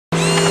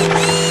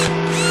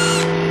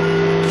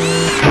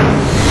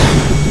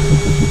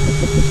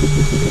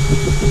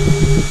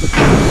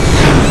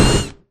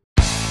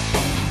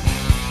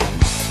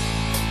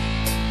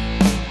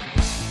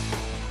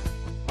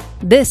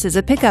This is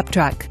a pickup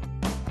truck,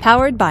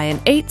 powered by an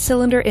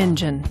 8-cylinder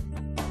engine.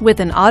 With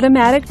an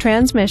automatic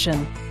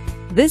transmission,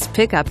 this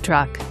pickup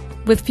truck,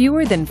 with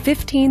fewer than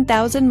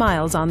 15,000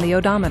 miles on the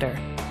odometer,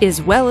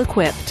 is well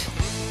equipped.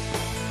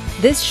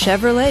 This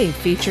Chevrolet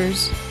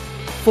features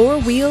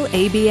 4-wheel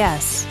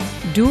ABS,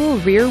 dual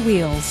rear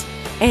wheels,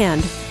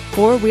 and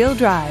 4-wheel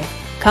drive.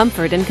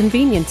 Comfort and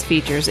convenience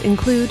features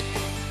include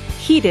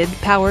heated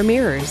power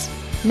mirrors,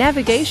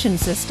 navigation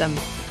system,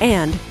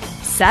 and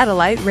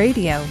satellite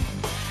radio.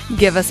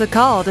 Give us a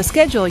call to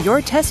schedule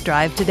your test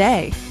drive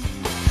today.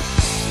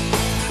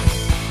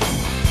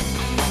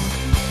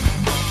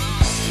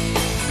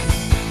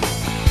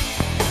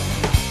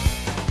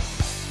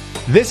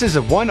 This is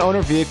a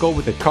one-owner vehicle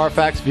with a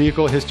Carfax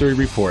Vehicle History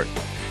Report.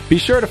 Be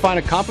sure to find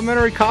a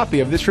complimentary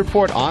copy of this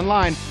report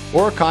online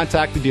or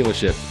contact the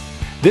dealership.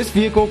 This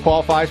vehicle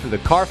qualifies for the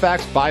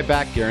Carfax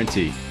Buyback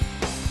Guarantee.